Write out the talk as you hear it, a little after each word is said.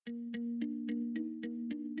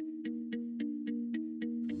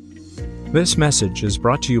This message is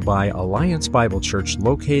brought to you by Alliance Bible Church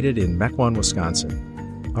located in Mequon,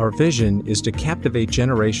 Wisconsin. Our vision is to captivate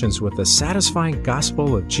generations with the satisfying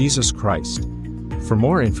gospel of Jesus Christ. For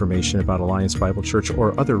more information about Alliance Bible Church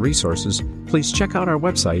or other resources, please check out our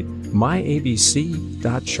website, myabc.church.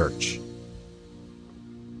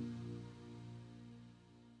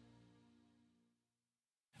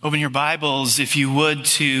 Open your Bibles, if you would,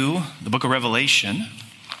 to the book of Revelation.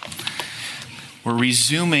 We're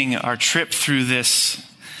resuming our trip through this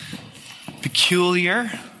peculiar,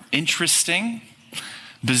 interesting,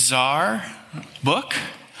 bizarre book.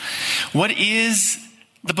 What is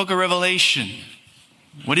the book of Revelation?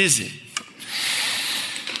 What is it?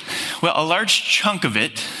 Well, a large chunk of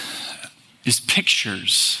it is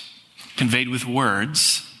pictures conveyed with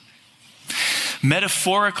words,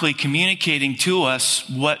 metaphorically communicating to us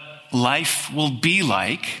what life will be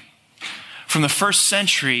like from the first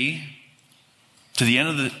century to the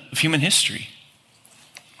end of human history.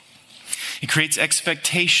 It creates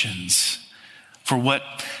expectations for what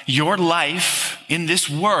your life in this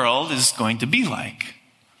world is going to be like.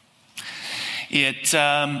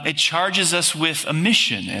 It charges us with a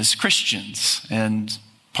mission as Christians and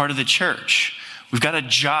part of the church. We've got a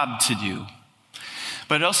job to do.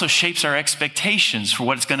 But it also shapes our expectations for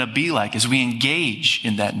what it's going to be like as we engage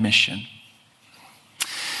in that mission.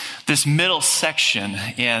 This middle section,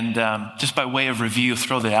 and just by way of review,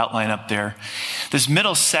 throw the outline up there. This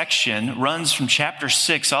middle section runs from chapter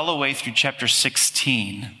 6 all the way through chapter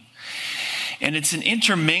 16. And it's an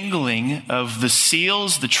intermingling of the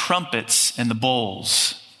seals, the trumpets, and the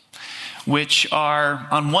bowls, which are,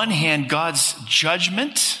 on one hand, God's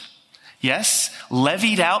judgment, yes,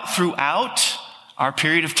 levied out throughout our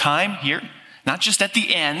period of time here, not just at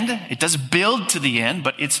the end. It does build to the end,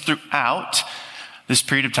 but it's throughout this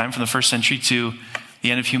period of time from the first century to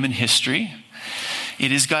the end of human history.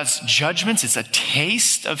 It is God's judgments. It's a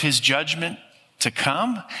taste of his judgment to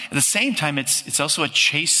come. At the same time, it's also a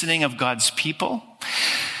chastening of God's people.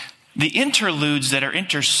 The interludes that are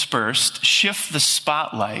interspersed shift the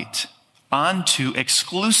spotlight onto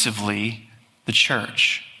exclusively the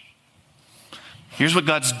church. Here's what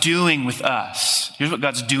God's doing with us. Here's what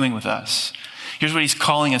God's doing with us. Here's what he's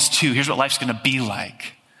calling us to. Here's what life's going to be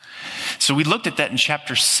like. So we looked at that in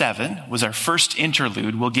chapter 7, was our first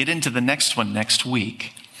interlude. We'll get into the next one next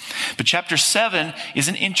week. But chapter 7 is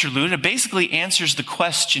an interlude. It basically answers the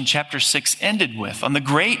question chapter 6 ended with. On the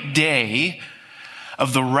great day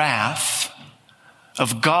of the wrath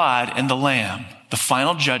of God and the Lamb, the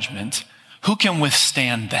final judgment, who can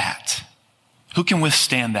withstand that? Who can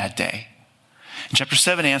withstand that day? And chapter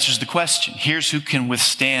 7 answers the question. Here's who can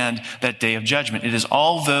withstand that day of judgment. It is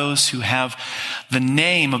all those who have the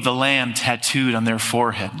name of the Lamb tattooed on their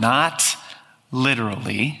forehead. Not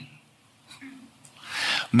literally,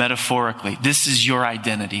 metaphorically. This is your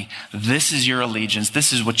identity. This is your allegiance.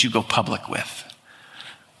 This is what you go public with.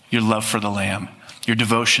 Your love for the Lamb. Your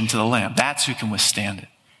devotion to the Lamb. That's who can withstand it.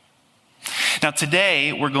 Now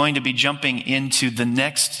today, we're going to be jumping into the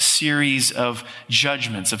next series of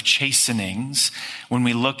judgments, of chastenings, when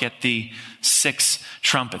we look at the 6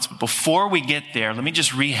 trumpets. But before we get there, let me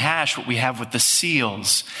just rehash what we have with the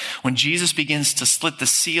seals. When Jesus begins to slit the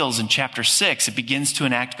seals in chapter 6, it begins to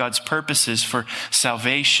enact God's purposes for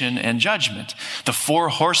salvation and judgment. The 4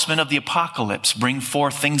 horsemen of the apocalypse bring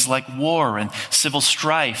forth things like war and civil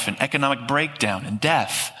strife and economic breakdown and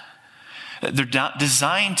death. They're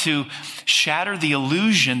designed to shatter the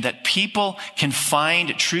illusion that people can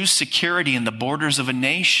find true security in the borders of a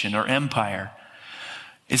nation or empire.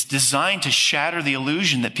 It's designed to shatter the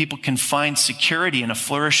illusion that people can find security in a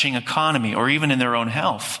flourishing economy or even in their own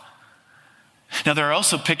health. Now, there are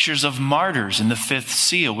also pictures of martyrs in the 5th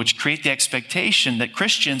seal, which create the expectation that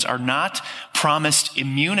Christians are not promised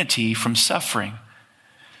immunity from suffering.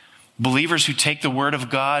 Believers who take the word of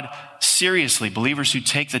God seriously, believers who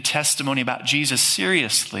take the testimony about Jesus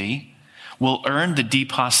seriously, will earn the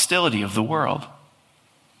deep hostility of the world.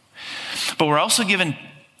 But we're also given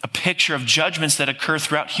a picture of judgments that occur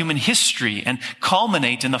throughout human history and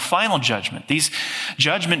culminate in the final judgment. These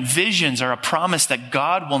judgment visions are a promise that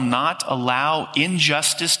God will not allow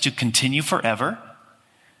injustice to continue forever,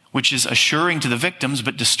 which is assuring to the victims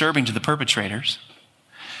but disturbing to the perpetrators.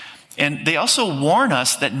 And they also warn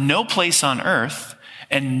us that no place on earth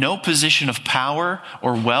and no position of power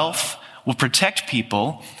or wealth will protect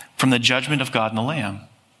people from the judgment of God and the Lamb.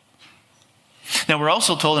 Now, we're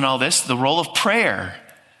also told in all this the role of prayer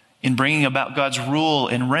in bringing about God's rule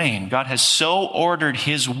and reign. God has so ordered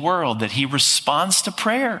his world that he responds to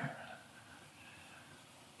prayer.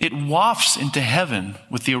 It wafts into heaven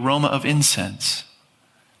with the aroma of incense.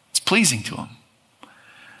 It's pleasing to him.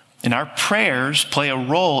 And our prayers play a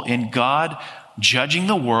role in God judging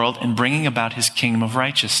the world and bringing about his kingdom of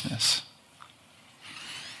righteousness.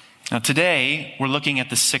 Now today, we're looking at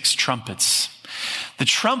the 6 trumpets. The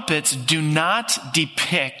trumpets do not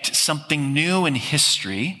depict something new in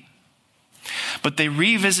history, but they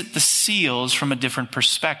revisit the seals from a different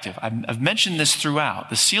perspective. I've mentioned this throughout.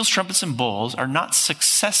 The seals, trumpets, and bowls are not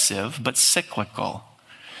successive, but cyclical.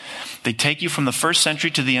 They take you from the first century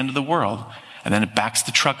to the end of the world, and then it backs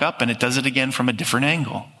the truck up and it does it again from a different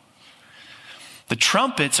angle. The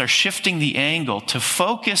trumpets are shifting the angle to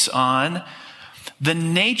focus on the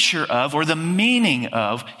nature of, or the meaning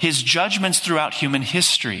of, his judgments throughout human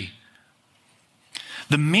history.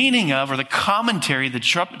 The meaning of, or the commentary the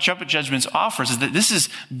trumpet judgments offers is that this is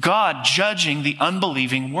God judging the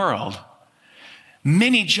unbelieving world.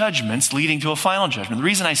 Many judgments leading to a final judgment. The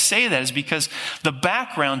reason I say that is because the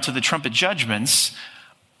background to the trumpet judgments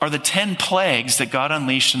are the 10 plagues that God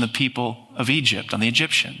unleashed on the people of Egypt, on the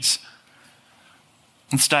Egyptians.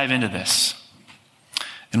 Let's dive into this,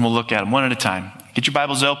 and we'll look at them one at a time. Get your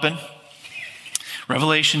Bibles open.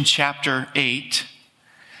 Revelation chapter 8.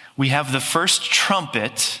 We have the first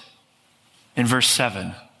trumpet in verse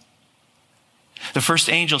 7. The first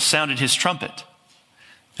angel sounded his trumpet,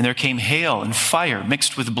 and there came hail and fire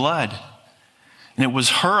mixed with blood, and it was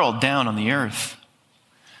hurled down on the earth.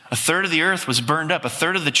 A third of the earth was burned up. A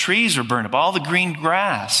third of the trees were burned up. All the green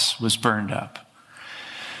grass was burned up.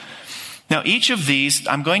 Now, each of these,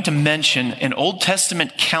 I'm going to mention an Old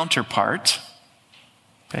Testament counterpart,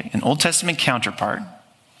 an Old Testament counterpart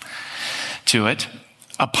to it,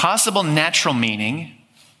 a possible natural meaning,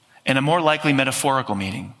 and a more likely metaphorical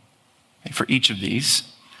meaning for each of these.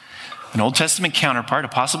 An Old Testament counterpart, a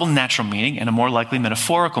possible natural meaning, and a more likely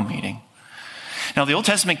metaphorical meaning. Now, the Old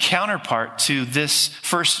Testament counterpart to this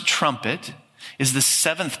first trumpet is the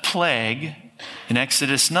 7th plague in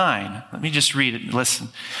Exodus 9. Let me just read it and listen.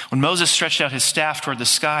 When Moses stretched out his staff toward the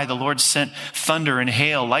sky, the Lord sent thunder and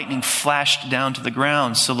hail. Lightning flashed down to the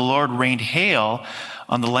ground. So the Lord rained hail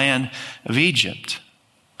on the land of Egypt.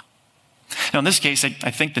 Now, in this case, I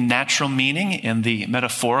think the natural meaning and the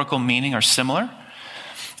metaphorical meaning are similar.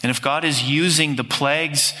 And if God is using the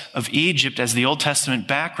plagues of Egypt as the Old Testament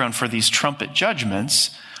background for these trumpet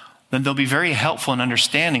judgments, then they'll be very helpful in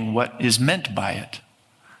understanding what is meant by it.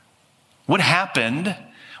 What happened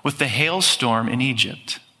with the hailstorm in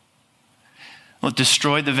Egypt? Well, it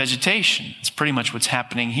destroyed the vegetation. It's pretty much what's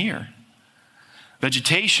happening here.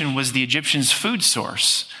 Vegetation was the Egyptians' food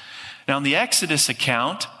source. Now, in the Exodus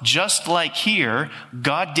account, just like here,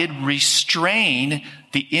 God did restrain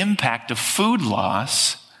the impact of food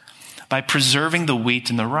loss by preserving the wheat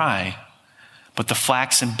and the rye. But the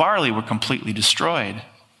flax and barley were completely destroyed.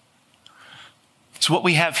 So what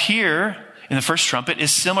we have here in the first trumpet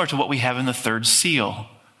is similar to what we have in the third seal.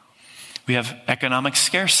 We have economic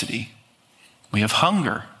scarcity. We have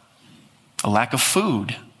hunger, a lack of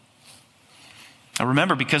food. Now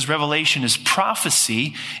remember, because Revelation is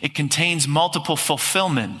prophecy, it contains multiple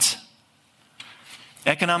fulfillment.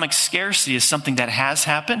 Economic scarcity is something that has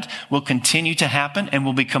happened, will continue to happen, and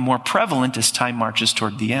will become more prevalent as time marches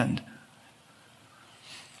toward the end.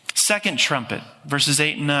 Second trumpet, verses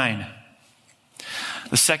 8 and 9.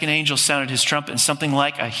 The second angel sounded his trumpet, and something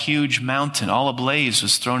like a huge mountain, all ablaze,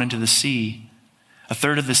 was thrown into the sea. A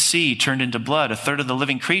third of the sea turned into blood. A third of the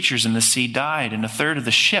living creatures in the sea died, and a third of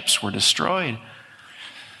the ships were destroyed.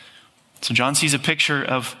 So John sees a picture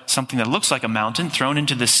of something that looks like a mountain thrown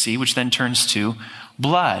into the sea, which then turns to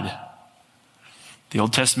blood. The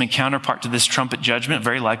Old Testament counterpart to this trumpet judgment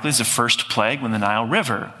very likely is the first plague when the Nile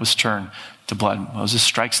River was turned to blood. Moses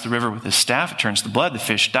strikes the river with his staff. It turns to blood. The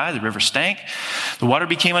fish die. The river stank. The water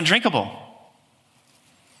became undrinkable.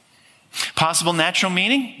 Possible natural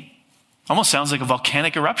meaning? Almost sounds like a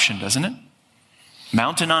volcanic eruption, doesn't it?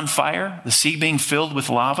 Mountain on fire. The sea being filled with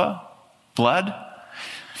lava. Blood.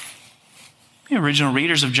 The original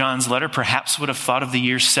readers of John's letter perhaps would have thought of the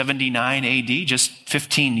year 79 AD, just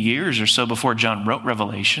 15 years or so before John wrote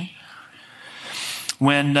Revelation,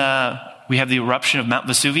 when we have the eruption of Mount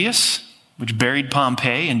Vesuvius, which buried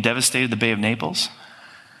Pompeii and devastated the Bay of Naples.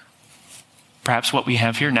 Perhaps what we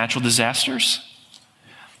have here, natural disasters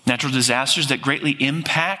that greatly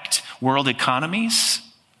impact world economies.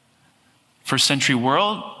 First century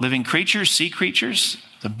world, living creatures, sea creatures,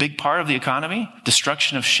 a big part of the economy,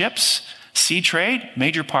 destruction of ships, sea trade,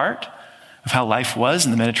 major part of how life was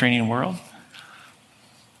in the Mediterranean world.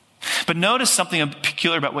 But notice something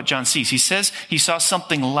peculiar about what John sees. He says he saw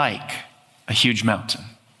something like a huge mountain.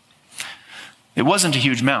 It wasn't a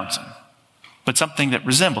huge mountain, but something that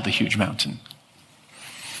resembled a huge mountain.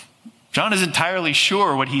 John is entirely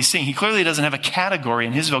sure what he's seeing. He clearly doesn't have a category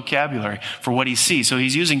in his vocabulary for what he sees, so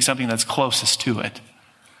he's using something that's closest to it.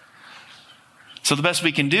 So the best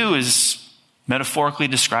we can do is metaphorically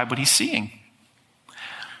describe what he's seeing.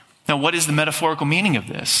 Now, what is the metaphorical meaning of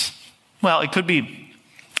this? Well, it could be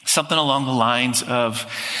something along the lines of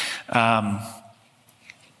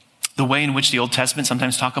the way in which the Old Testament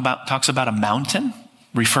sometimes talks about a mountain,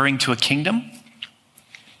 referring to a kingdom.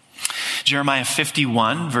 Jeremiah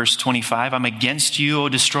 51, verse 25, I'm against you, O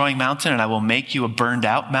destroying mountain, and I will make you a burned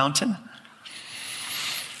out mountain.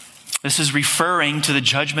 This is referring to the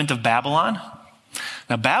judgment of Babylon.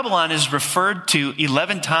 Now, Babylon is referred to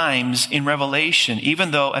 11 times in Revelation,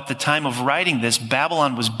 even though at the time of writing this,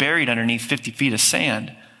 Babylon was buried underneath 50 feet of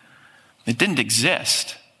sand. It didn't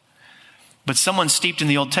exist. But someone steeped in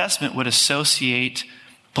the Old Testament would associate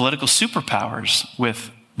political superpowers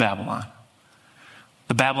with Babylon.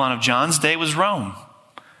 The Babylon of John's day was Rome.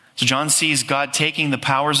 So John sees God taking the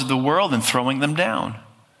powers of the world and throwing them down.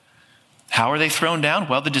 How are they thrown down?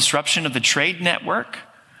 Well, the disruption of the trade network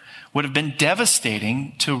would have been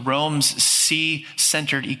devastating to Rome's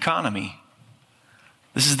sea-centered economy.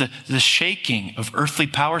 This is the shaking of earthly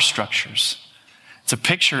power structures. It's a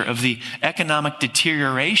picture of the economic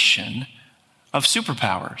deterioration of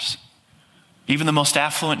superpowers, even the most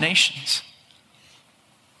affluent nations.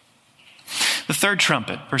 The third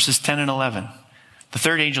trumpet, verses 10 and 11. The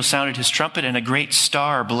third angel sounded his trumpet, and a great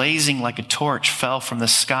star, blazing like a torch, fell from the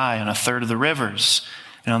sky on a third of the rivers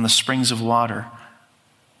and on the springs of water.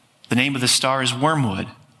 The name of the star is Wormwood.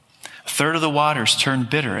 A third of the waters turned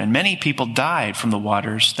bitter, and many people died from the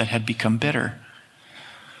waters that had become bitter.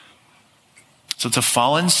 So it's a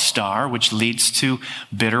fallen star, which leads to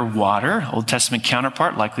bitter water. Old Testament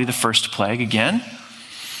counterpart, likely the first plague again.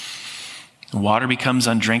 The water becomes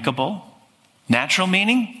undrinkable. Natural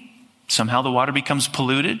meaning, somehow the water becomes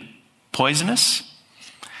polluted, poisonous.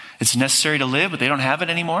 It's necessary to live, but they don't have it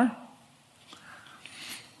anymore.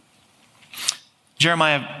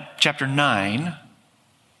 Jeremiah chapter 9,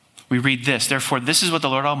 we read this. Therefore, this is what the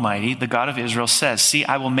Lord Almighty, the God of Israel, says. See,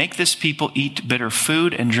 I will make this people eat bitter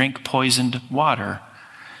food and drink poisoned water.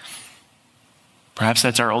 Perhaps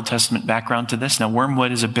that's our Old Testament background to this. Now,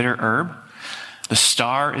 wormwood is a bitter herb. The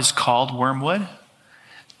star is called wormwood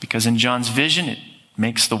because in John's vision, it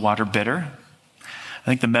makes the water bitter. I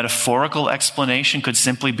think the metaphorical explanation could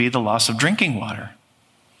simply be the loss of drinking water.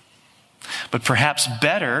 But perhaps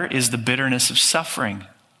better is the bitterness of suffering.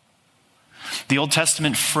 The Old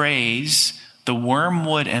Testament phrase, the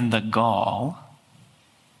wormwood and the gall,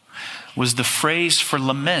 was the phrase for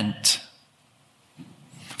lament,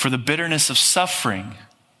 for the bitterness of suffering.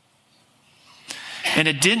 And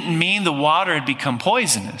it didn't mean the water had become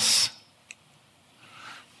poisonous.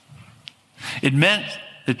 It meant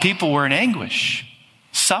that people were in anguish,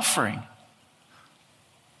 suffering.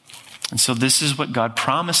 And so this is what God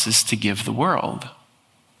promises to give the world.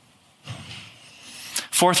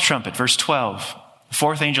 Fourth trumpet, verse 12. The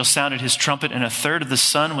fourth angel sounded his trumpet, and a third of the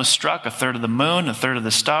sun was struck, a third of the moon, a third of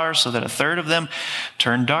the stars, so that a third of them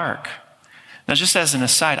turned dark. Now, just as an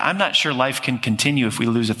aside, I'm not sure life can continue if we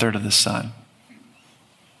lose a third of the sun.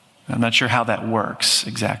 I'm not sure how that works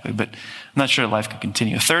exactly, but I'm not sure life can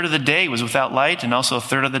continue. A third of the day was without light and also a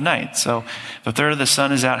third of the night. So if a third of the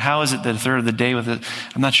sun is out, how is it that a third of the day with it?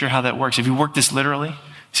 I'm not sure how that works. If you work this literally,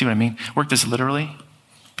 see what I mean? Work this literally,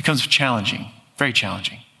 it becomes challenging, very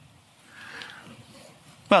challenging.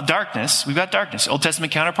 Well, darkness, we've got darkness. Old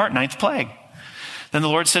Testament counterpart, ninth plague. Then the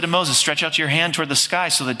Lord said to Moses, stretch out your hand toward the sky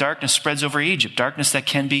so that darkness spreads over Egypt, darkness that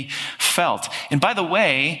can be felt. And by the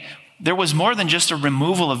way, there was more than just a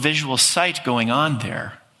removal of visual sight going on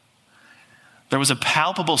there. There was a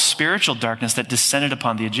palpable spiritual darkness that descended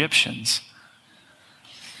upon the Egyptians.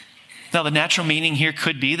 Now, the natural meaning here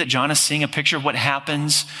could be that John is seeing a picture of what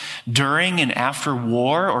happens during and after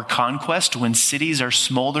war or conquest when cities are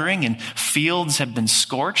smoldering and fields have been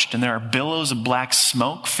scorched and there are billows of black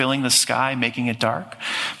smoke filling the sky, making it dark.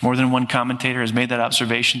 More than one commentator has made that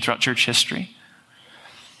observation throughout church history.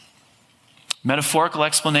 Metaphorical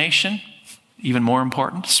explanation, even more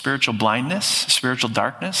important, spiritual blindness, spiritual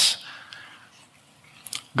darkness.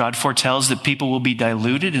 God foretells that people will be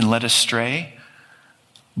diluted and led astray,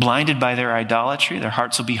 blinded by their idolatry. Their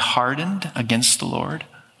hearts will be hardened against the Lord.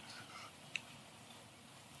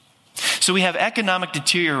 So we have economic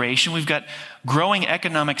deterioration. We've got growing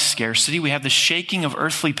economic scarcity. We have the shaking of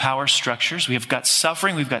earthly power structures. We have got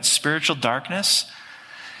suffering. We've got spiritual darkness.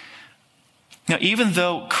 Now, even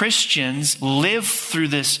though Christians live through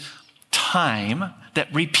this time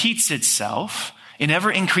that repeats itself in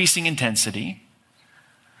ever-increasing intensity,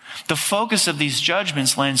 the focus of these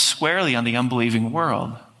judgments lands squarely on the unbelieving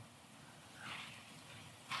world.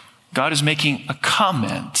 God is making a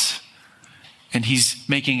comment, and he's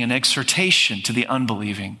making an exhortation to the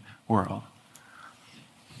unbelieving world.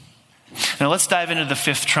 Now let's dive into the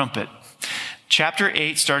fifth trumpet. Chapter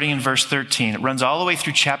 8, starting in verse 13. It runs all the way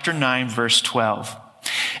through chapter 9, verse 12.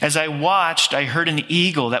 As I watched, I heard an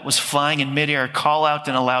eagle that was flying in midair call out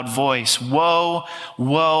in a loud voice, "Woe,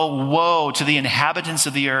 woe, woe to the inhabitants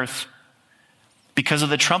of the earth, because of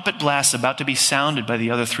the trumpet blast about to be sounded by the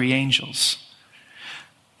other three angels."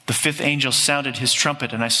 The fifth angel sounded his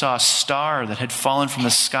trumpet, and I saw a star that had fallen from the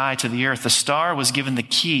sky to the earth. The star was given the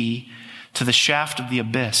key to the shaft of the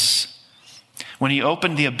abyss. When he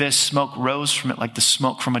opened the abyss, smoke rose from it like the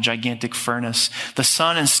smoke from a gigantic furnace. The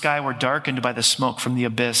sun and sky were darkened by the smoke from the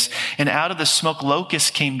abyss. And out of the smoke, locusts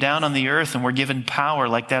came down on the earth and were given power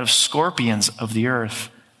like that of scorpions of the earth.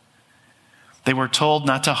 They were told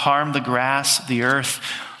not to harm the grass, the earth,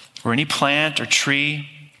 or any plant or tree,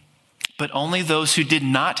 but only those who did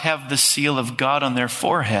not have the seal of God on their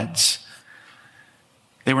foreheads.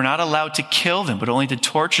 They were not allowed to kill them, but only to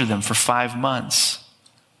torture them for 5 months.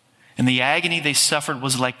 And the agony they suffered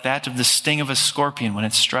was like that of the sting of a scorpion when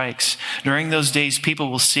it strikes. During those days, people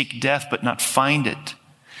will seek death, but not find it.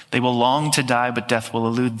 They will long to die, but death will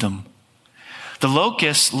elude them. The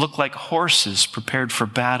locusts looked like horses prepared for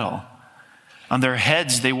battle. On their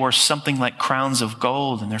heads, they wore something like crowns of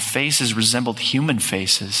gold, and their faces resembled human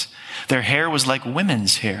faces. Their hair was like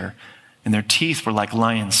women's hair, and their teeth were like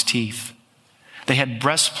lions' teeth. They had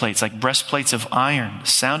breastplates like breastplates of iron. The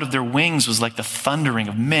sound of their wings was like the thundering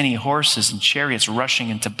of many horses and chariots rushing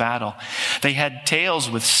into battle. They had tails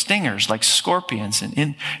with stingers like scorpions,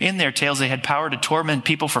 and in their tails they had power to torment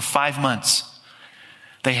people for 5 months.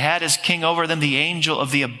 They had as king over them the angel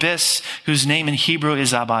of the abyss, whose name in Hebrew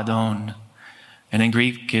is Abaddon, and in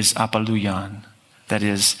Greek is Apollyon, that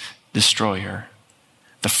is, destroyer.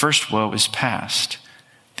 The first woe is past.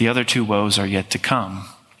 The other 2 woes are yet to come.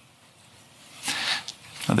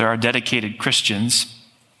 Now, there are dedicated Christians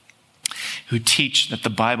who teach that the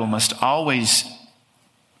Bible must always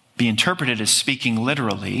be interpreted as speaking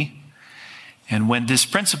literally. And when this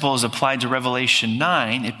principle is applied to Revelation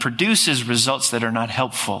 9, it produces results that are not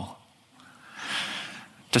helpful.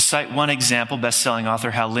 To cite one example, best-selling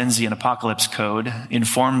author Hal Lindsey in Apocalypse Code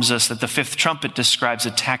informs us that the fifth trumpet describes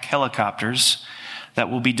attack helicopters that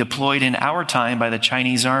will be deployed in our time by the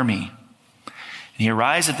Chinese army. And he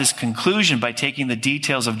arrives at this conclusion by taking the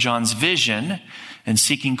details of John's vision and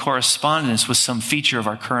seeking correspondence with some feature of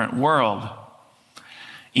our current world,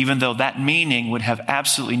 even though that meaning would have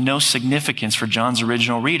absolutely no significance for John's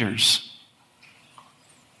original readers.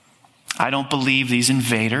 I don't believe these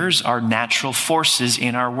invaders are natural forces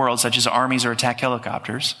in our world, such as armies or attack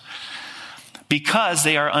helicopters, because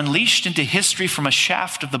they are unleashed into history from a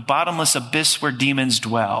shaft of the bottomless abyss where demons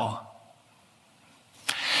dwell.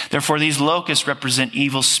 Therefore, these locusts represent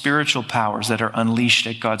evil spiritual powers that are unleashed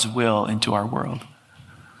at God's will into our world.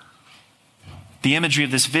 The imagery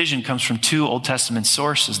of this vision comes from 2 Old Testament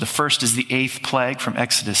sources. The first is the 8th plague from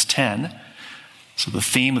Exodus 10. So the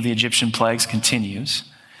theme of the Egyptian plagues continues.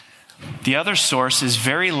 The other source is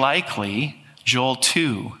very likely Joel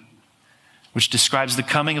 2, which describes the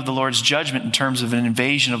coming of the Lord's judgment in terms of an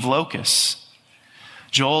invasion of locusts.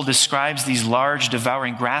 Joel describes these large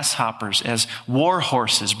devouring grasshoppers as war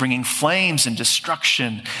horses, bringing flames and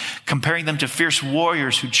destruction, comparing them to fierce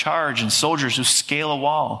warriors who charge and soldiers who scale a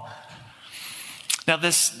wall. Now,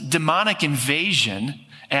 this demonic invasion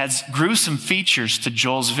adds gruesome features to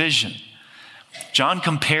Joel's vision. John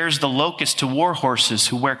compares the locusts to war horses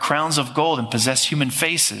who wear crowns of gold and possess human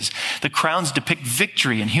faces. The crowns depict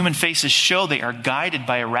victory, and human faces show they are guided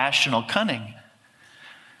by irrational cunning.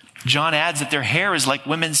 John adds that their hair is like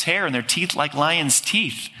women's hair and their teeth like lions'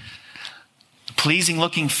 teeth.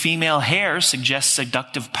 Pleasing-looking female hair suggests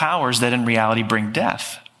seductive powers that in reality bring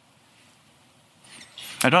death.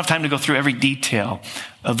 I don't have time to go through every detail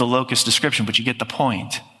of the locust description, but you get the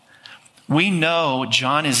point. We know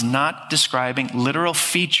John is not describing literal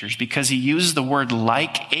features because he uses the word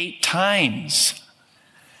like 8 times.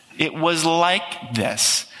 It was like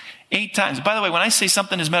this 8 times. By the way, when I say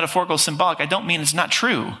something is metaphorical, symbolic, I don't mean it's not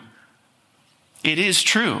true. It is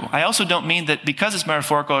true. I also don't mean that because it's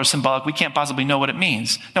metaphorical or symbolic, we can't possibly know what it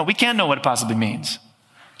means. No, we can know what it possibly means.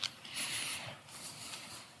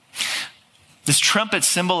 This trumpet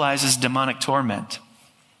symbolizes demonic torment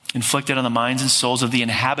inflicted on the minds and souls of the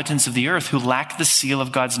inhabitants of the earth who lack the seal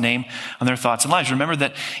of God's name on their thoughts and lives. Remember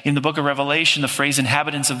that in the book of Revelation, the phrase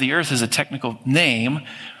inhabitants of the earth is a technical name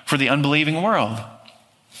for the unbelieving world.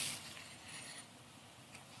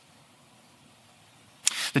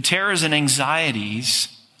 The terrors and anxieties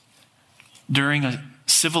during a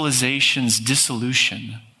civilization's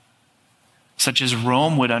dissolution such as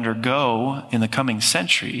Rome would undergo in the coming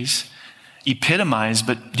centuries, epitomize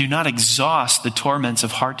but do not exhaust the torments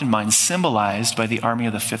of heart and mind symbolized by the army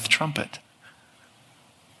of the fifth trumpet.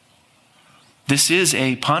 This is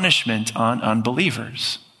a punishment on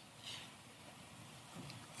unbelievers.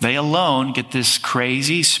 They alone get this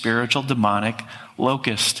crazy spiritual demonic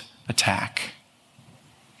locust attack.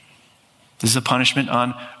 This is a punishment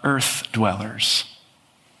on earth dwellers.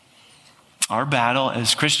 Our battle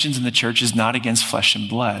as Christians in the church is not against flesh and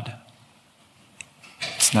blood.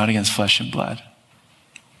 It's not against flesh and blood.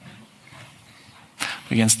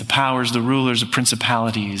 Against the powers, the rulers, the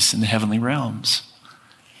principalities in the heavenly realms.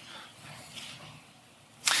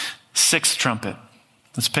 Sixth trumpet.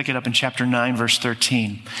 Let's pick it up in chapter 9, verse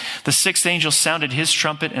 13. The sixth angel sounded his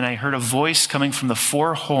trumpet, and I heard a voice coming from the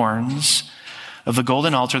four horns of the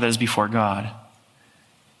golden altar that is before God.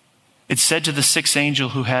 It said to the sixth angel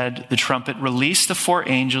who had the trumpet, "Release the four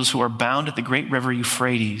angels who are bound at the great river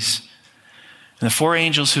Euphrates." And the four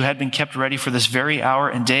angels who had been kept ready for this very hour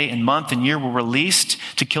and day and month and year were released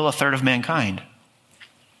to kill a third of mankind.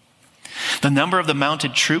 The number of the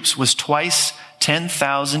mounted troops was twice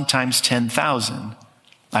 10,000 times 10,000.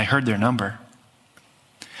 I heard their number.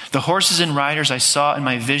 The horses and riders I saw in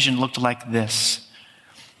my vision looked like this.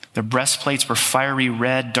 Their breastplates were fiery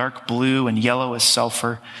red, dark blue, and yellow as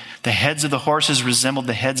sulfur. The heads of the horses resembled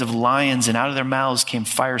the heads of lions, and out of their mouths came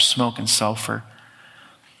fire, smoke, and sulfur.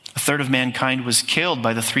 A third of mankind was killed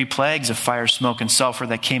by the three plagues of fire, smoke, and sulfur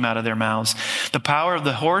that came out of their mouths. The power of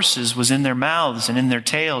the horses was in their mouths and in their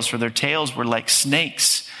tails, for their tails were like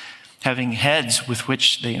snakes, having heads with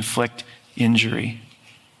which they inflict injury.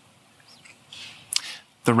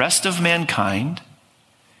 The rest of mankind,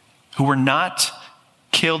 who were not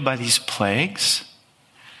killed by these plagues,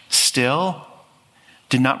 still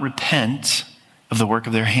did not repent of the work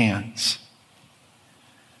of their hands.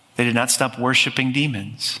 They did not stop worshiping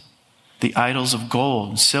demons, the idols of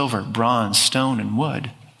gold, silver, bronze, stone, and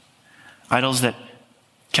wood, idols that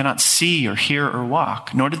cannot see or hear or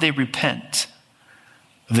walk, nor did they repent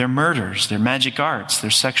of their murders, their magic arts,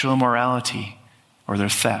 their sexual immorality, or their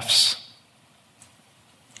thefts.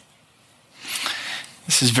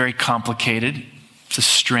 This is very complicated. It's a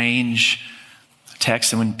strange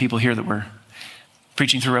text, and when people hear that we're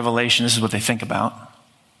preaching through Revelation, this is what they think about.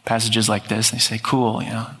 Passages like this, they say, cool,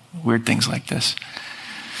 weird things like this.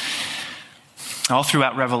 All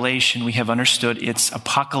throughout Revelation, we have understood its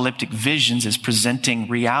apocalyptic visions as presenting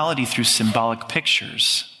reality through symbolic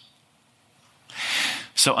pictures.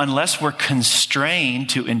 So unless we're constrained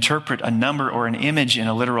to interpret a number or an image in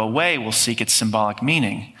a literal way, we'll seek its symbolic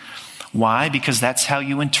meaning. Why? Because that's how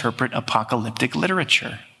you interpret apocalyptic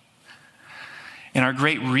literature. And our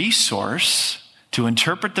great resource to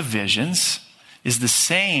interpret the visions is the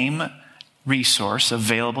same resource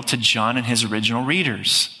available to John and his original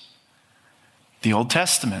readers, the Old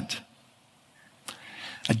Testament.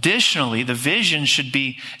 Additionally, the vision should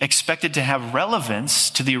be expected to have relevance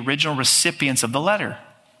to the original recipients of the letter,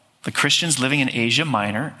 the Christians living in Asia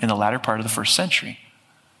Minor in the latter part of the first century.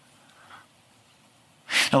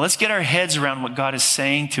 Now let's get our heads around what God is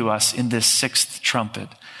saying to us in this sixth trumpet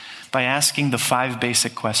by asking the 5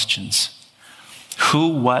 basic questions. Who,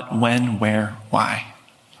 what, when, where, why?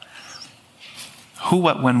 Who,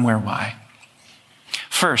 what, when, where, why?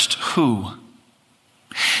 First, who?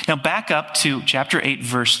 Now back up to chapter 8,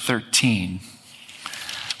 verse 13.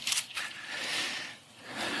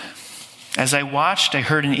 As I watched, I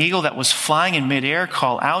heard an eagle that was flying in midair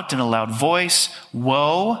call out in a loud voice,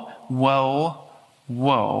 "Woe, woe,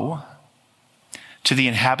 woe to the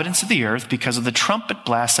inhabitants of the earth because of the trumpet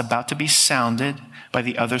blast about to be sounded by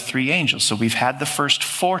the other 3 angels." So we've had the first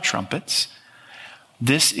 4 trumpets.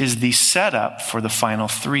 This is the setup for the final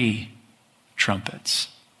 3 trumpets.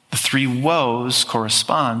 The 3 woes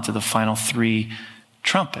correspond to the final 3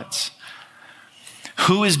 trumpets.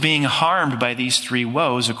 Who is being harmed by these 3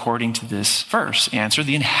 woes according to this verse? Answer: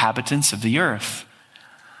 the inhabitants of the earth.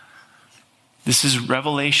 This is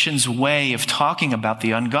Revelation's way of talking about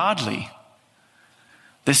the ungodly.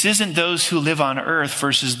 This isn't those who live on earth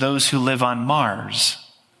versus those who live on Mars.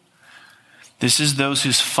 This is those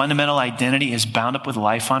whose fundamental identity is bound up with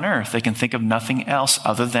life on earth. They can think of nothing else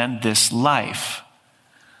other than this life.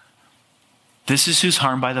 This is who's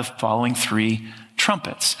harmed by the following 3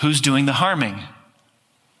 trumpets. Who's doing the harming?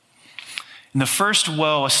 In the first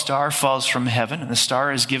woe, a star falls from heaven, and the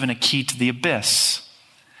star is given a key to the abyss.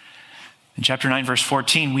 In chapter 9, verse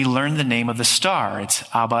 14, we learn the name of the star. It's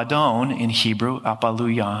Abaddon in Hebrew,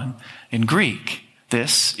 Apollyon in Greek.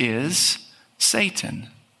 This is Satan.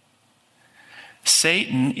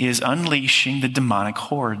 Satan is unleashing the demonic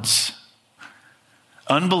hordes.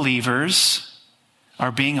 Unbelievers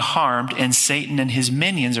are being harmed and Satan and his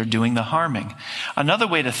minions are doing the harming. Another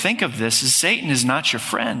way to think of this is Satan is not your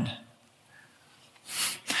friend.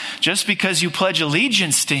 Just because you pledge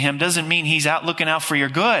allegiance to him doesn't mean he's out looking out for your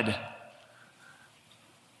good.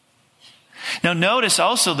 Now notice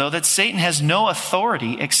also, though, that Satan has no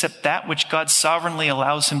authority except that which God sovereignly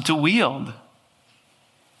allows him to wield.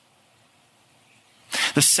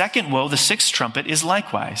 The second woe, the sixth trumpet, is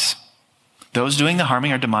likewise. Those doing the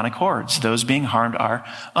harming are demonic hordes. Those being harmed are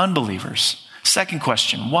unbelievers. Second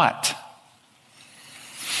question, what?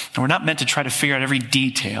 And we're not meant to try to figure out every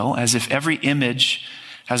detail as if every image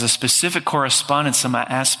has a specific correspondence to some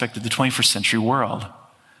aspect of the 21st century world.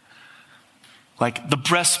 Like the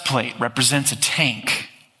breastplate represents a tank.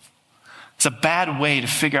 It's a bad way to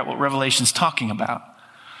figure out what Revelation's talking about.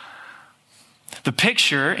 The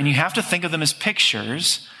picture, and you have to think of them as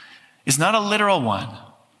pictures, is not a literal one.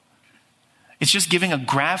 It's just giving a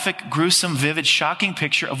graphic, gruesome, vivid, shocking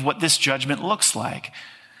picture of what this judgment looks like.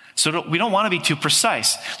 So we don't want to be too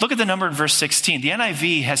precise. Look at the number in verse 16. The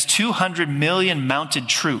NIV has 200 million mounted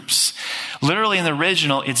troops. Literally in the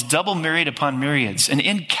original, it's double myriad upon myriads, an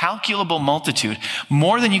incalculable multitude,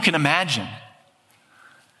 more than you can imagine.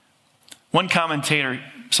 One commentator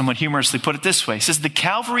somewhat humorously put it this way. He says, the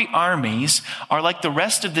cavalry armies are like the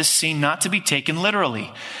rest of this scene not to be taken literally.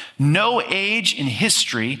 No age in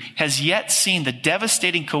history has yet seen the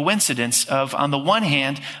devastating coincidence of, on the one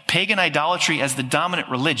hand, pagan idolatry as the dominant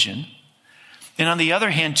religion, and on the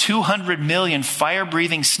other hand, 200 million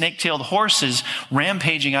fire-breathing, snake-tailed horses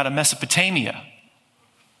rampaging out of Mesopotamia.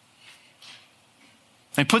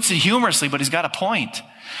 He puts it humorously, but he's got a point.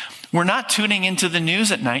 We're not tuning into the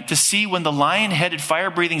news at night to see when the lion-headed,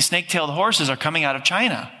 fire-breathing, snake-tailed horses are coming out of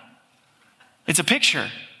China. It's a picture.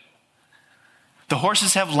 The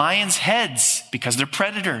horses have lions' heads because they're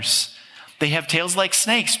predators. They have tails like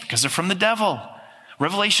snakes because they're from the devil.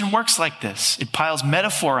 Revelation works like this. It piles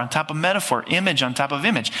metaphor on top of metaphor, image on top of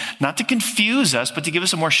image, not to confuse us, but to give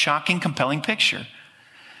us a more shocking, compelling picture.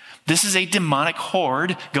 This is a demonic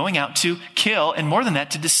horde going out to kill, and more than that,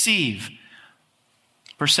 to deceive.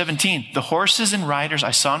 Verse 17, the horses and riders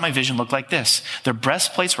I saw in my vision looked like this. Their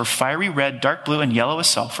breastplates were fiery red, dark blue, and yellow as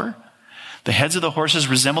sulfur. The heads of the horses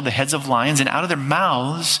resembled the heads of lions, and out of their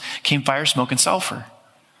mouths came fire, smoke, and sulfur.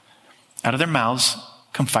 Out of their mouths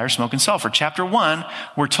come fire, smoke, and sulfur. Chapter 1,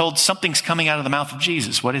 we're told something's coming out of the mouth of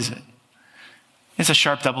Jesus. What is it? It's a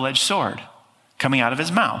sharp double-edged sword coming out of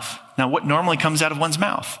his mouth. Now, what normally comes out of one's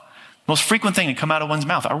mouth? Most frequent thing to come out of one's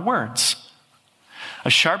mouth are words. A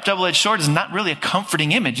sharp double-edged sword is not really a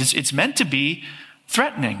comforting image. It's meant to be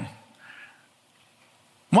threatening.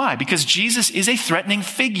 Why? Because Jesus is a threatening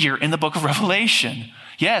figure in the book of Revelation.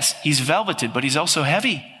 Yes, he's velveted, but he's also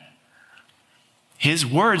heavy. His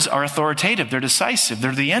words are authoritative. They're decisive.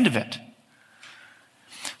 They're the end of it.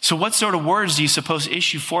 So what sort of words do you suppose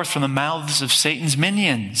issue forth from the mouths of Satan's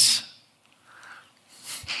minions?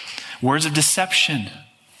 Words of deception.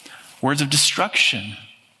 Words of destruction.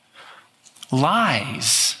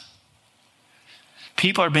 Lies.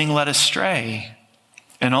 People are being led astray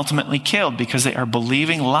and ultimately killed because they are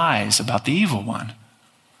believing lies about the evil one.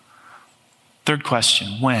 Third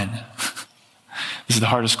question, when? This is the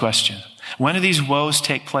hardest question. When do these woes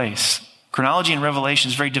take place? Chronology in Revelation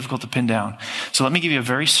is very difficult to pin down. So let me give you a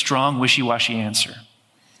very strong, wishy-washy answer.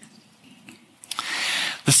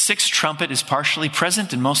 The sixth trumpet is partially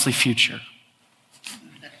present and mostly future.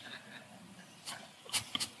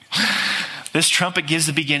 This trumpet gives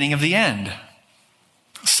the beginning of the end.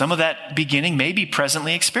 Some of that beginning may be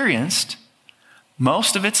presently experienced.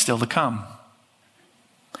 Most of it's still to come.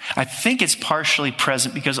 I think it's partially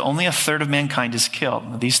present because only a third of mankind is killed.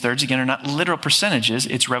 Now, these thirds, again, are not literal percentages.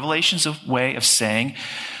 It's Revelation's way of saying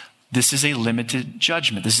this is a limited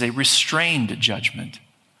judgment. This is a restrained judgment.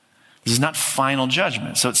 This is not final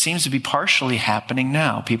judgment. So it seems to be partially happening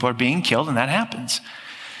now. People are being killed, and that happens.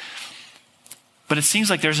 But it seems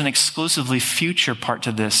like there's an exclusively future part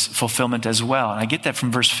to this fulfillment as well. And I get that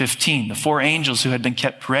from verse 15. The four angels who had been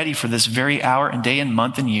kept ready for this very hour and day and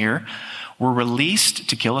month and year were released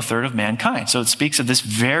to kill a third of mankind. So it speaks of this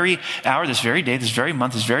very hour, this very day, this very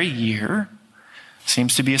month, this very year.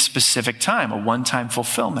 Seems to be a specific time, a one-time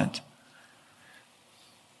fulfillment.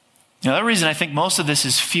 Now, the reason I think most of this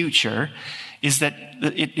is future is that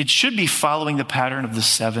it should be following the pattern of the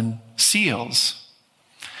seven seals.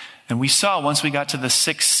 And we saw once we got to the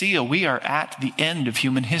sixth seal, we are at the end of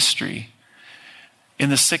human history. In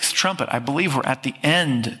the sixth trumpet, I believe we're at the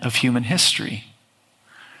end of human history.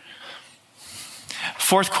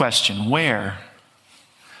 Fourth question, where?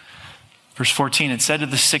 Verse 14, it said to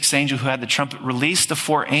the sixth angel who had the trumpet, release the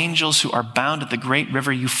four angels who are bound at the great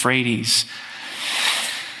river Euphrates.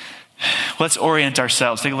 Let's orient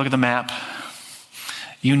ourselves. Take a look at the map.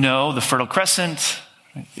 You know the Fertile Crescent,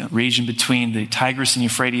 region between the Tigris and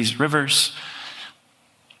Euphrates rivers.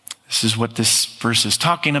 This is what this verse is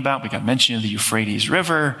talking about. We got mention of the Euphrates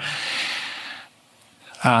River.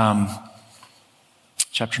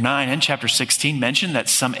 Chapter 9 and chapter 16 mention that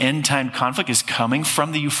some end-time conflict is coming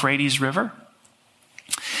from the Euphrates River.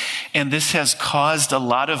 And this has caused a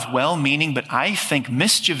lot of well-meaning, but I think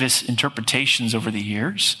mischievous interpretations over the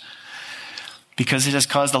years, because it has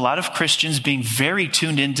caused a lot of Christians being very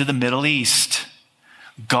tuned into the Middle East.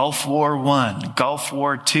 Gulf War I, Gulf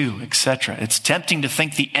War II, etc. It's tempting to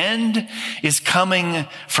think the end is coming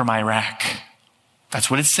from Iraq. That's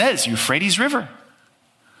what it says, Euphrates River.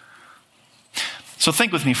 So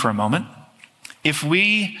think with me for a moment. If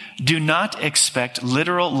we do not expect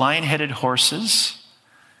literal lion-headed horses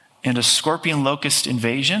and a scorpion locust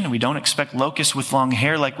invasion, we don't expect locusts with long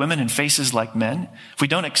hair like women and faces like men, if we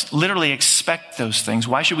don't literally expect those things,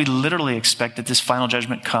 why should we literally expect that this final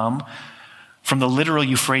judgment come from the literal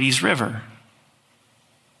Euphrates River?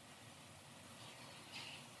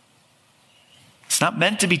 It's not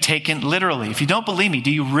meant to be taken literally. If you don't believe me,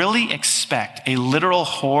 do you really expect a literal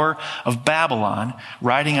whore of Babylon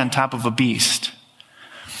riding on top of a beast?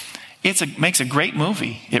 It makes a great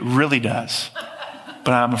movie. It really does.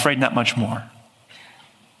 But I'm afraid not much more.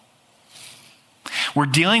 We're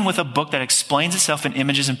dealing with a book that explains itself in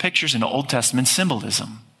images and pictures and Old Testament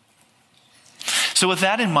symbolism. So with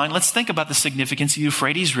that in mind, let's think about the significance of the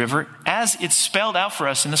Euphrates River as it's spelled out for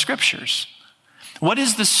us in the scriptures. What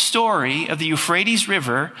is the story of the Euphrates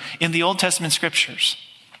River in the Old Testament scriptures?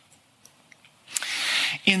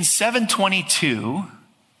 In 722,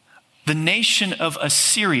 the nation of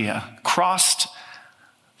Assyria crossed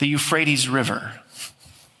the Euphrates River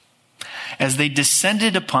as they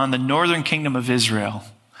descended upon the northern kingdom of Israel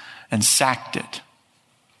and sacked it.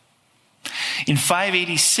 In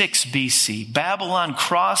 586 BC, Babylon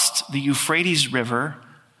crossed the Euphrates River,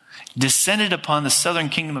 descended upon the southern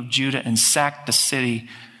kingdom of Judah, and sacked the city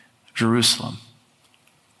of Jerusalem.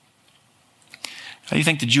 How do you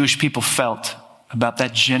think the Jewish people felt about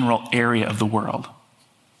that general area of the world?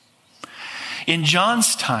 In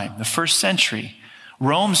John's time, the first century,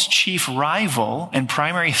 Rome's chief rival and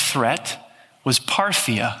primary threat was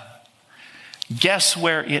Parthia. Guess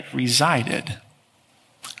where it resided?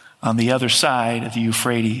 On the other side of the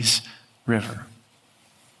Euphrates River.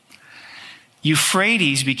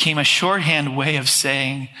 Euphrates became a shorthand way of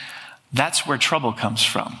saying that's where trouble comes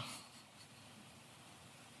from.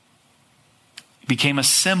 It became a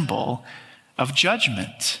symbol of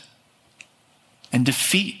judgment and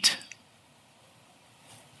defeat.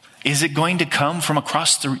 Is it going to come from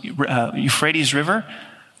across the Euphrates River?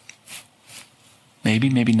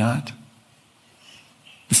 Maybe, maybe not.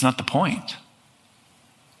 It's not the point.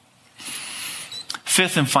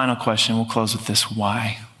 Fifth and final question, we'll close with this.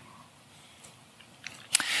 Why?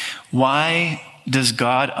 Why does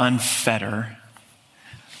God unfetter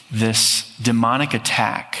this demonic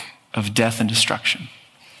attack of death and destruction?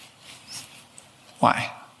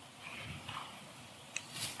 Why?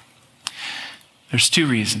 There's two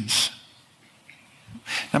reasons.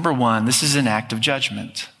 Number one, this is an act of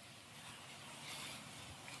judgment.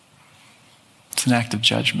 It's an act of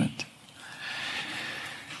judgment.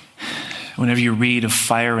 Whenever you read of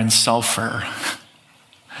fire and sulfur,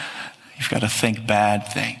 you've got to think bad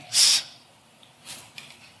things.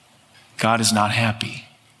 God is not happy.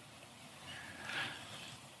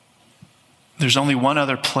 There's only one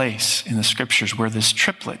other place in the scriptures where this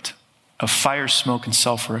triplet of fire, smoke, and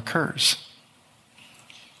sulfur occurs.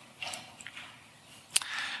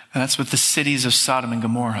 And that's with the cities of Sodom and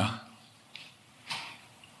Gomorrah.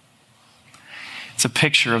 It's a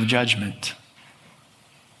picture of judgment.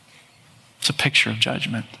 It's a picture of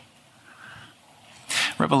judgment.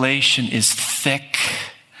 Revelation is thick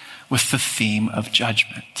with the theme of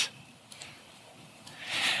judgment.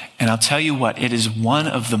 And I'll tell you what, it is one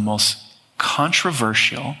of the most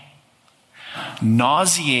controversial,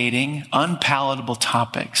 nauseating, unpalatable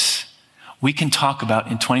topics we can talk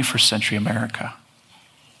about in 21st century America.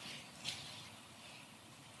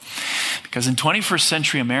 Because in 21st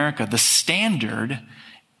century America, the standard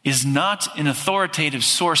is not an authoritative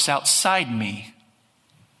source outside me.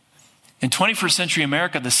 In 21st century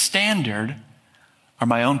America, the standard are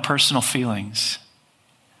my own personal feelings,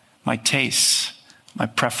 my tastes, my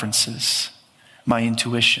preferences, my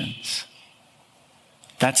intuitions.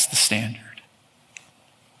 That's the standard.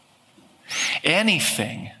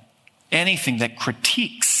 Anything that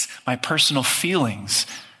critiques my personal feelings,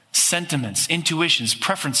 sentiments, intuitions,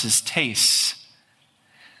 preferences, tastes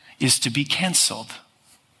is to be canceled.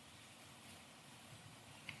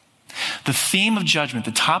 The theme of judgment,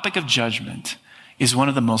 the topic of judgment, is one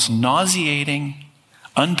of the most nauseating,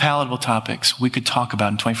 unpalatable topics we could talk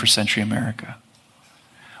about in 21st century America,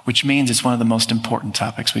 which means it's one of the most important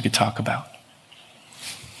topics we could talk about.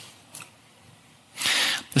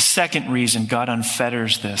 The second reason God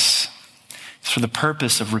unfetters this is for the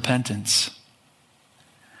purpose of repentance.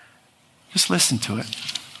 Just listen to it.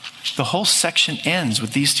 The whole section ends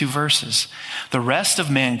with these two verses. The rest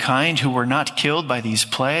of mankind who were not killed by these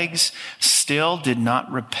plagues still did not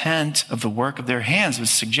repent of the work of their hands, which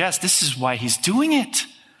suggests this is why he's doing it.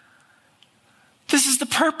 This is the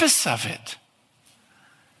purpose of it.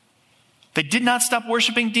 They did not stop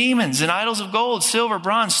worshiping demons and idols of gold, silver,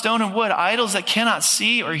 bronze, stone, and wood, idols that cannot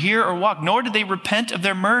see or hear or walk, nor did they repent of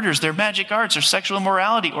their murders, their magic arts, their sexual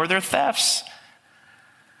immorality, or their thefts.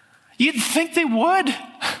 You'd think they would.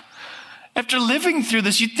 After living through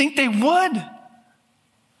this, you'd think they would.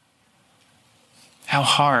 How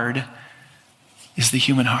hard is the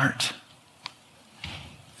human heart?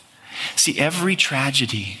 See, every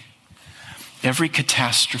tragedy, every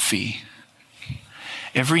catastrophe,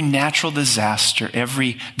 every natural disaster,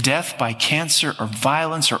 every death by cancer or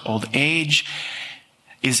violence or old age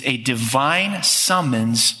is a divine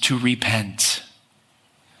summons to repent.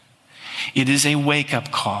 It is a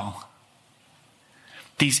wake-up call.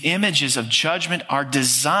 These images of judgment are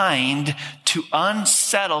designed to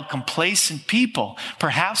unsettle complacent people,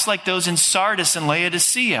 perhaps like those in Sardis and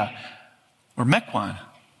Laodicea, or Mequon,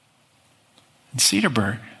 and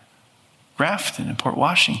Cedarburg, Grafton, and Port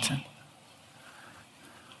Washington.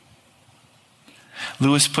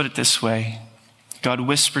 Lewis put it this way: God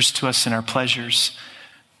whispers to us in our pleasures,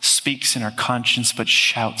 speaks in our conscience, but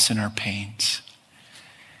shouts in our pains.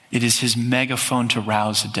 It is his megaphone to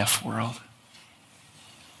rouse a deaf world.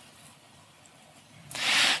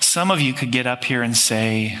 Some of you could get up here and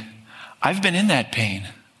say, I've been in that pain.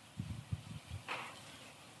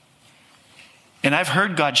 And I've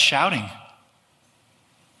heard God shouting.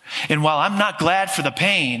 And while I'm not glad for the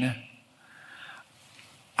pain,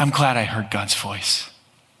 I'm glad I heard God's voice.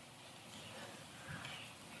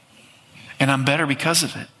 And I'm better because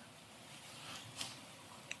of it.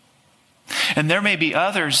 And there may be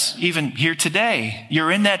others, even here today,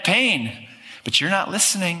 you're in that pain, but you're not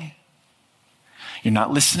listening. You're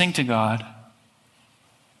not listening to God.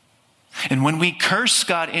 And when we curse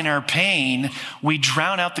God in our pain, we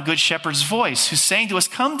drown out the good shepherd's voice, who's saying to us,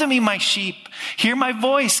 come to me, my sheep. Hear my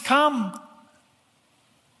voice, come.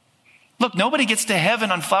 Look, nobody gets to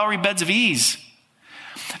heaven on flowery beds of ease.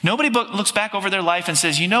 Nobody looks back over their life and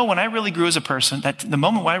says, you know, when I really grew as a person, that the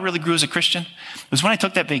moment when I really grew as a Christian was when I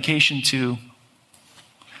took that vacation to...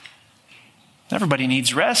 Everybody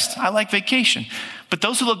needs rest. I like vacation. But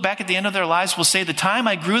those who look back at the end of their lives will say the time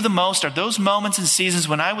I grew the most are those moments and seasons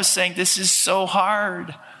when I was saying, this is so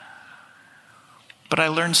hard. But I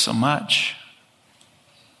learned so much.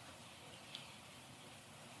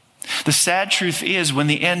 The sad truth is, when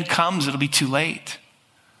the end comes, it'll be too late.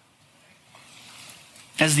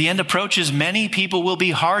 As the end approaches, many people will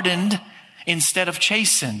be hardened instead of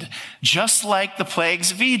chastened, just like the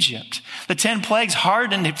plagues of Egypt. The 10 plagues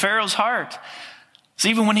hardened Pharaoh's heart. So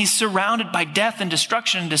even when he's surrounded by death and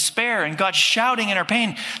destruction and despair and God shouting in our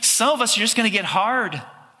pain, some of us are just going to get hard.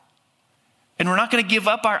 And we're not going to give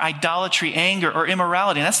up our idolatry, anger, or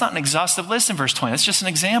immorality. And that's not an exhaustive list in verse 20. That's just an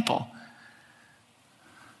example.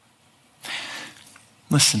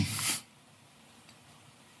 Listen.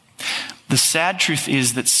 The sad truth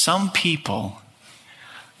is that some people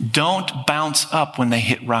don't bounce up when they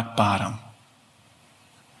hit rock bottom.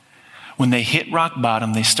 When they hit rock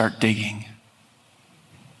bottom, they start digging.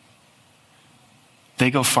 They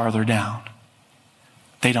go farther down.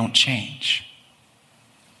 They don't change.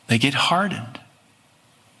 They get hardened.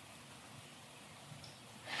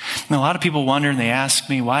 And a lot of people wonder and they ask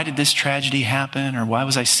me, why did this tragedy happen? Or why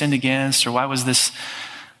was I sinned against? Or why was this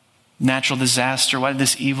natural disaster? Why did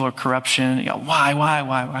this evil or corruption? You know,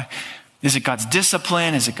 why? Is it God's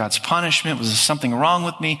discipline? Is it God's punishment? Was there something wrong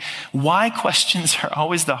with me? Why questions are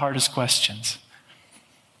always the hardest questions.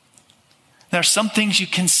 There are some things you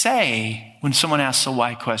can say when someone asks a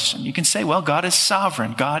why question. You can say, well, God is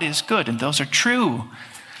sovereign. God is good. And those are true.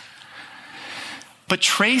 But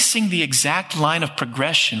tracing the exact line of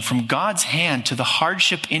progression from God's hand to the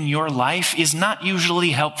hardship in your life is not usually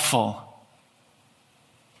helpful.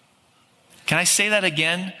 Can I say that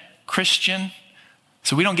again, Christian?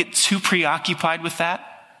 So we don't get too preoccupied with that.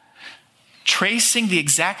 Tracing the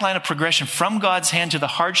exact line of progression from God's hand to the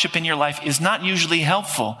hardship in your life is not usually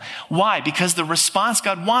helpful. Why? Because the response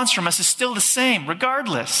God wants from us is still the same,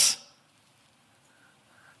 regardless.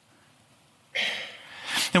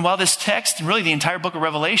 And while this text, and really the entire book of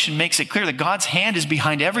Revelation, makes it clear that God's hand is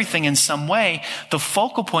behind everything in some way, the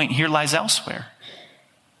focal point here lies elsewhere.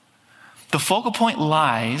 The focal point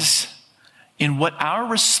lies in what our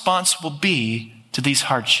response will be to these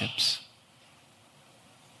hardships.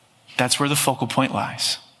 That's where the focal point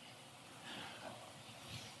lies.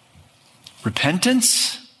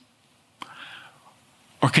 Repentance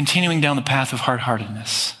or continuing down the path of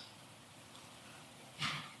hard-heartedness.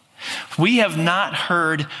 We have not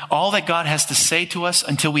heard all that God has to say to us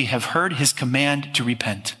until we have heard his command to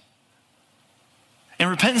repent. And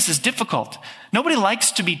repentance is difficult. Nobody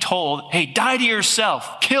likes to be told, hey, die to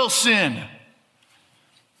yourself, kill sin.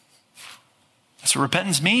 That's what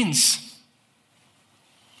repentance means.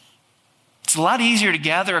 It's a lot easier to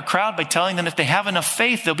gather a crowd by telling them if they have enough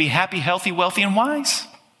faith, they'll be happy, healthy, wealthy, and wise.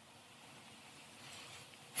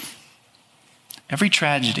 Every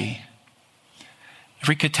tragedy,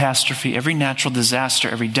 every catastrophe, every natural disaster,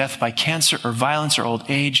 every death by cancer or violence or old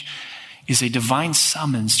age is a divine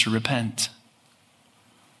summons to repent.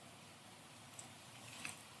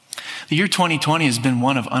 The year 2020 has been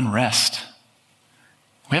one of unrest.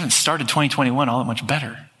 We haven't started 2021 all that much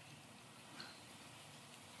better.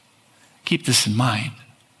 Keep this in mind.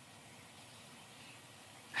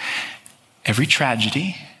 Every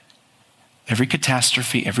tragedy, every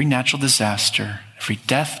catastrophe, every natural disaster, every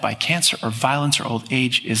death by cancer or violence or old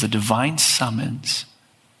age is a divine summons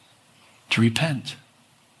to repent.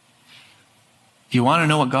 You want to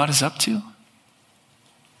know what God is up to?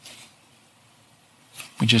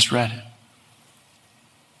 We just read it.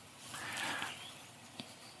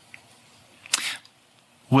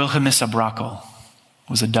 Wilhelmus à Brakel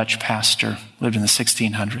was a Dutch pastor, lived in the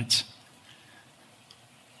 1600s.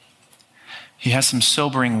 He has some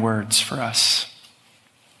sobering words for us.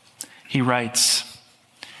 He writes,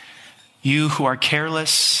 "You who are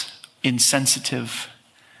careless, insensitive,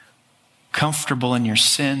 comfortable in your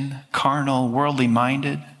sin, carnal, worldly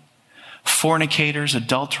minded, fornicators,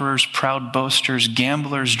 adulterers, proud boasters,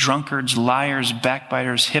 gamblers, drunkards, liars,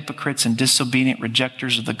 backbiters, hypocrites, and disobedient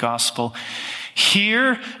rejecters of the gospel,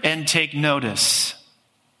 hear and take notice.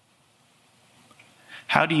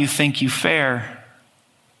 How do you think you fare?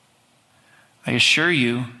 I assure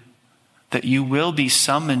you that you will be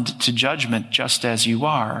summoned to judgment just as you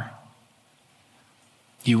are.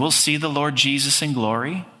 You will see the Lord Jesus in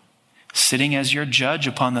glory, sitting as your judge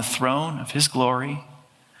upon the throne of his glory.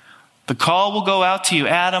 The call will go out to you,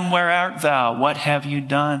 Adam, where art thou? What have you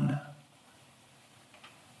done?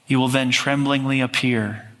 You will then tremblingly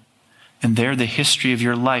appear, and there the history of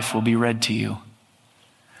your life will be read to you.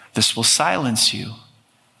 This will silence you,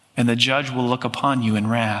 and the judge will look upon you in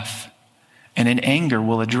wrath, and in anger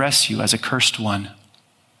will address you as a cursed one.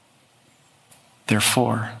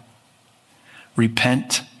 Therefore,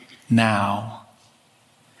 repent now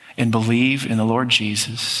and believe in the Lord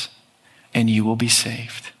Jesus, and you will be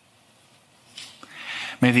saved.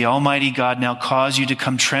 May the Almighty God now cause you to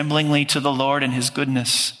come tremblingly to the Lord and his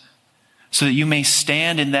goodness, so that you may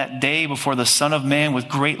stand in that day before the Son of Man with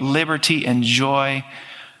great liberty and joy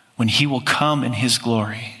when he will come in his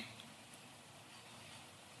glory."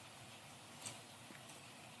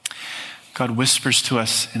 God whispers to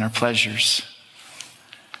us in our pleasures.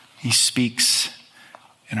 He speaks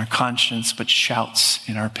in our conscience, but shouts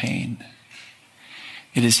in our pain.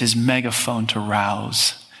 It is his megaphone to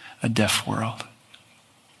rouse a deaf world.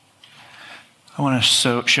 I want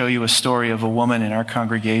to show you a story of a woman in our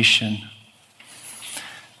congregation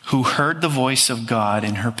who heard the voice of God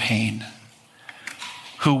in her pain,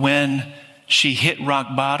 who when she hit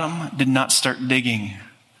rock bottom did not start digging,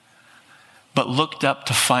 but looked up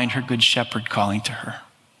to find her good shepherd calling to her.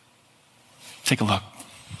 Take a look.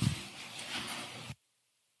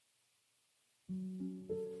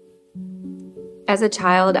 As a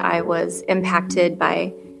child, I was impacted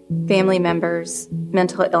by family members'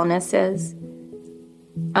 mental illnesses,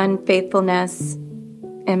 unfaithfulness,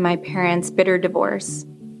 and my parents' bitter divorce.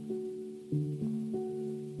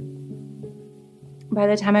 By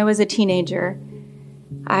the time I was a teenager,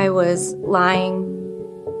 I was lying,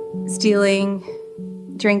 stealing,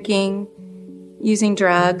 drinking, using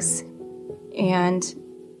drugs, and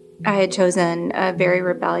I had chosen a very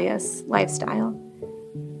rebellious lifestyle.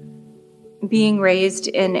 Being raised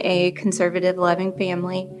in a conservative, loving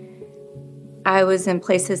family, I was in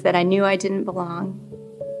places that I knew I didn't belong.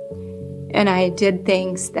 And I did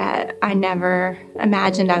things that I never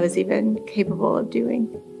imagined I was even capable of doing.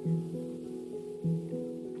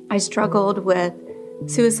 I struggled with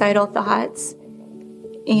suicidal thoughts,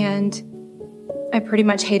 and I pretty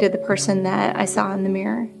much hated the person that I saw in the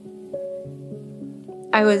mirror.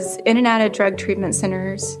 I was in and out of drug treatment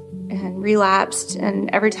centers and relapsed. And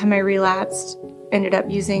every time I relapsed, ended up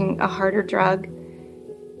using a harder drug.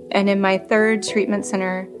 And in my third treatment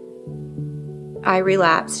center, I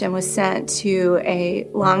relapsed and was sent to a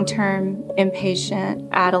long-term inpatient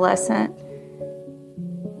adolescent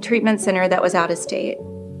treatment center that was out of state.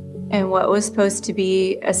 And what was supposed to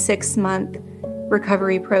be a 6-month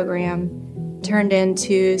recovery program turned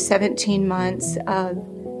into 17 months of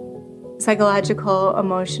psychological,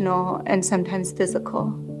 emotional, and sometimes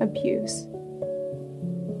physical abuse.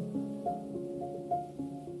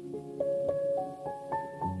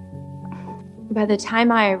 By the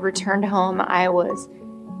time I returned home, I was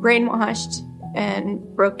brainwashed and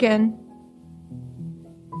broken.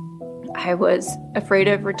 I was afraid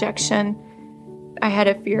of rejection. I had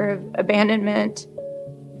a fear of abandonment.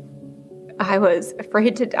 I was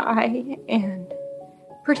afraid to die and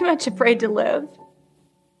pretty much afraid to live.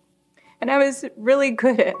 And I was really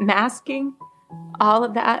good at masking all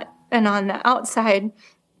of that, and on the outside,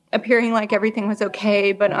 appearing like everything was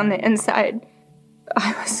okay, but on the inside,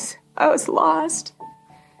 I was lost.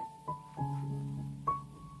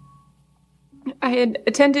 I had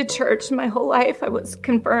attended church my whole life. I was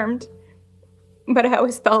confirmed, but I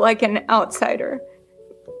always felt like an outsider.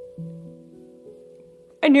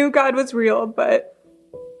 I knew God was real, but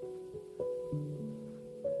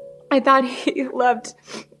I thought he loved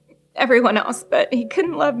everyone else, but he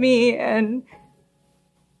couldn't love me, and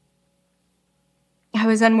I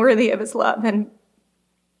was unworthy of his love. And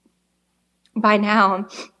by now,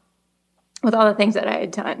 with all the things that I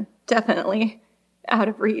had done, definitely out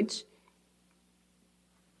of reach.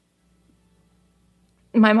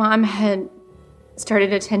 My mom had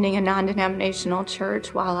started attending a non-denominational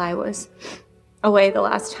church while I was away the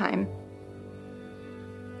last time.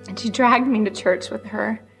 And she dragged me to church with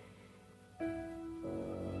her.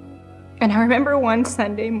 And I remember one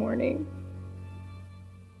Sunday morning,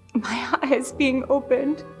 my eyes being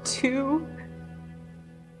opened to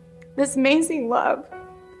this amazing love,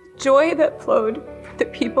 joy that flowed from the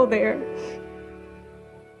people there.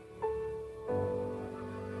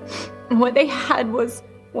 And what they had was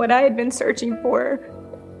what I had been searching for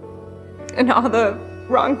in all the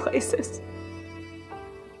wrong places.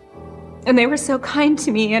 And they were so kind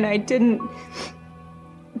to me, and I didn't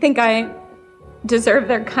think I deserved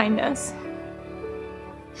their kindness.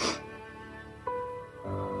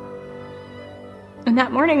 And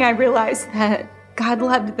that morning I realized that God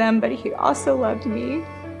loved them, but he also loved me.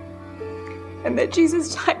 And that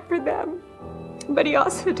Jesus died for them, but he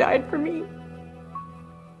also died for me.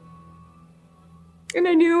 And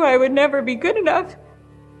I knew I would never be good enough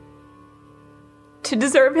to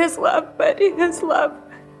deserve his love, but his love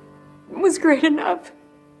was great enough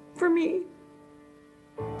for me,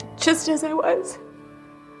 just as I was.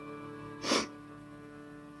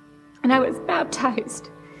 And I was baptized.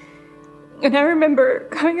 And I remember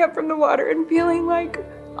coming up from the water and feeling like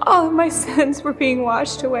all of my sins were being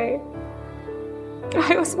washed away.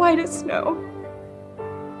 I was white as snow.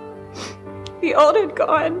 The old had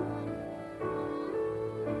gone.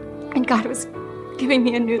 And God was giving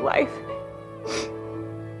me a new life,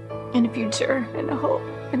 and a future, and a hope,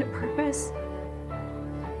 and a purpose.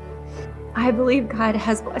 I believe God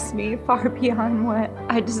has blessed me far beyond what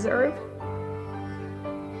I deserve.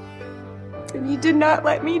 And he did not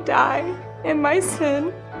let me die in my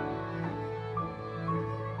sin.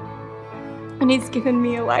 And he's given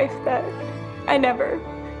me a life that I never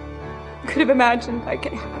could have imagined I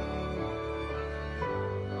could have.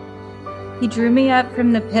 He drew me up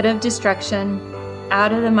from the pit of destruction,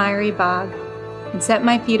 out of the miry bog, and set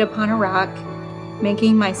my feet upon a rock,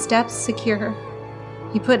 making my steps secure.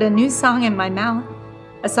 He put a new song in my mouth,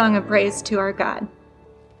 a song of praise to our God.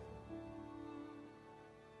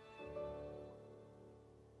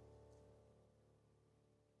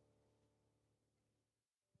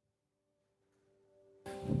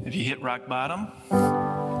 Have you hit rock bottom?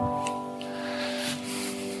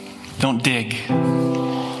 Don't dig.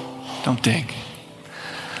 Don't dig.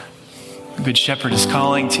 The Good Shepherd is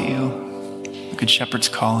calling to you. The Good Shepherd's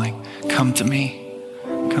calling. Come to me.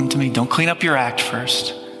 Come to me. Don't clean up your act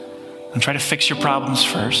first. Don't try to fix your problems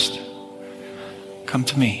first. Come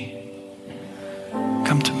to me.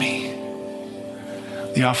 Come to me.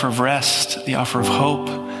 The offer of rest, the offer of hope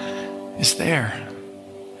is there.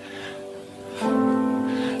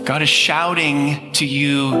 God is shouting to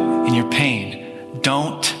you in your pain.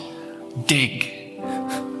 Don't dig.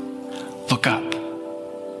 Look up.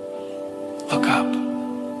 Look up.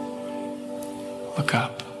 Look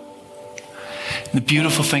up. And the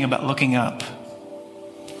beautiful thing about looking up,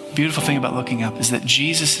 is that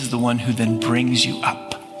Jesus is the one who then brings you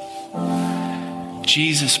up.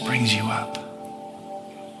 Jesus brings you up.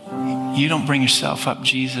 You don't bring yourself up.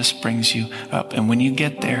 Jesus brings you up. And when you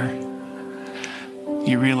get there,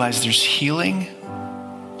 you realize there's healing,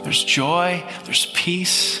 there's joy, there's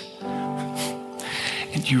peace,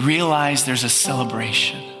 and you realize there's a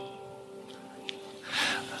celebration.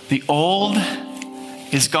 The old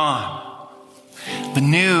is gone. The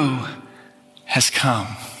new has come.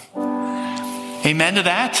 Amen to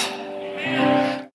that?